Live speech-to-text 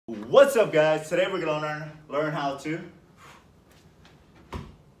What's up, guys? Today we're gonna learn how to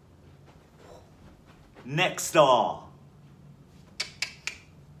neck stall.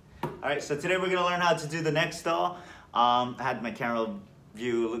 Alright, so today we're gonna learn how to do the neck stall. I had my camera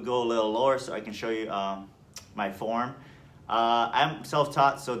view go a little lower so I can show you my form. I'm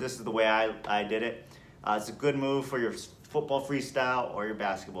self-taught, so this is the way I did it. It's a good move for your football freestyle or your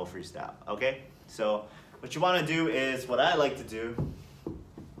basketball freestyle, okay? So what you wanna do is, what I like to do,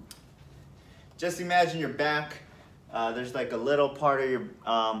 just imagine your back. There's like a little part of your,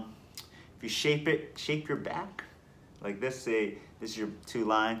 if you shape your back, like this, say this is your two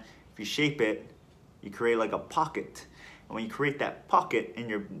line. If you shape it, you create like a pocket. And when you create that pocket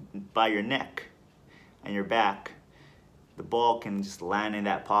by your neck and your back, the ball can just land in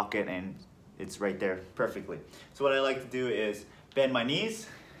that pocket and it's right there perfectly. So what I like to do is bend my knees,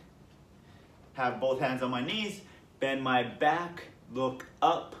 have both hands on my knees, bend my back, look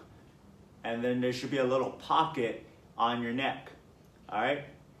up, and then there should be a little pocket on your neck, all right,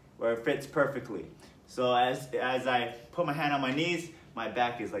 where it fits perfectly. So as I put my hand on my knees, my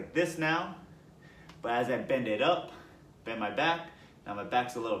back is like this now, but as I bend it up, bend my back, now my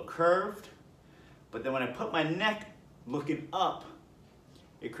back's a little curved, but then when I put my neck looking up,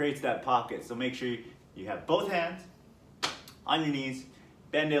 it creates that pocket. So make sure you have both hands on your knees,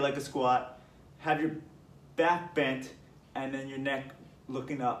 bend it like a squat, have your back bent, and then your neck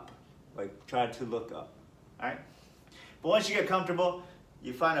looking up. Like, try to look up, all right? But once you get comfortable,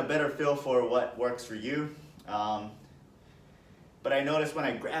 you find a better feel for what works for you. But I notice when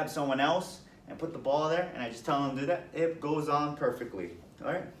I grab someone else and put the ball there and I just tell them to do that, it goes on perfectly,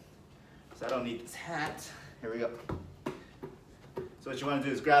 all right? So I don't need this hat. Here we go. So what you want to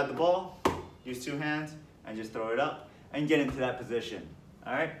do is grab the ball, use two hands, and just throw it up and get into that position,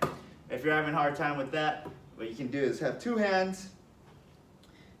 all right? If you're having a hard time with that, what you can do is have two hands,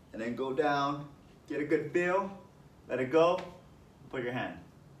 and then go down, get a good feel, let it go, put your hand.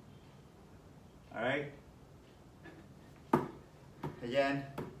 All right? Again,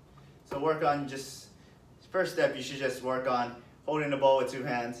 so work on first step, you should just work on holding the ball with two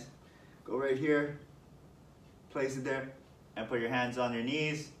hands. Go right here, place it there, and put your hands on your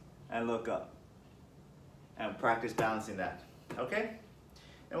knees and look up. And practice balancing that, okay?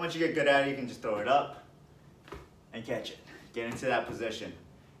 And once you get good at it, you can just throw it up and catch it. Get into that position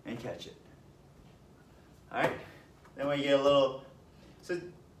and catch it. All right. Then when you get a little,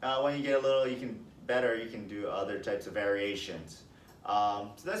 you can do other types of variations.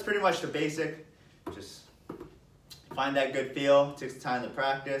 So that's pretty much the basic. Just find that good feel. It takes time to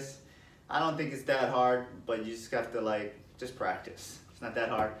practice. I don't think it's that hard, but you just have to just practice. It's not that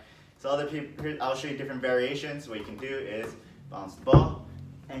hard. So I'll show you different variations. What you can do is bounce the ball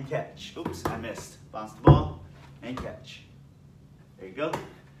and catch. Oops, I missed. Bounce the ball and catch. There you go.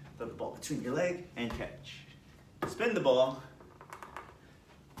 Throw the ball between your leg and catch. Spin the ball.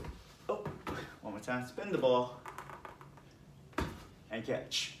 Oh, one more time. Spin the ball and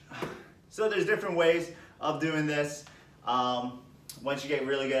catch. So there's different ways of doing this. Once you get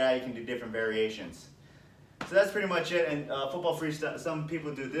really good at it, you can do different variations. So that's pretty much it. And football freestyle, some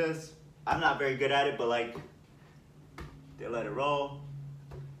people do this. I'm not very good at it, but they let it roll,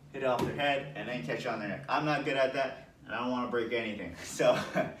 hit it off their head, and then catch it on their neck. I'm not good at that. I don't want to break anything, so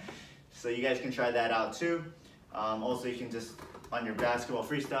you guys can try that out too. Also, you can just, on your basketball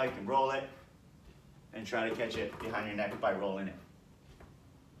freestyle, you can roll it and try to catch it behind your neck by rolling it.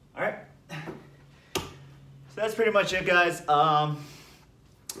 All right, so that's pretty much it, guys.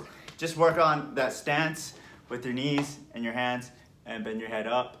 Just work on that stance with your knees and your hands, and bend your head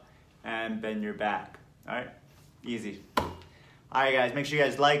up and bend your back. All right, easy. All right, guys, make sure you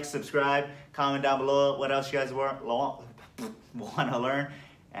guys like, subscribe, comment down below what else you guys want to learn.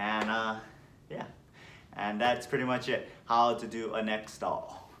 And yeah, and that's pretty much it, how to do a neck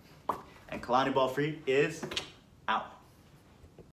stall. And KalaniBallFree is out.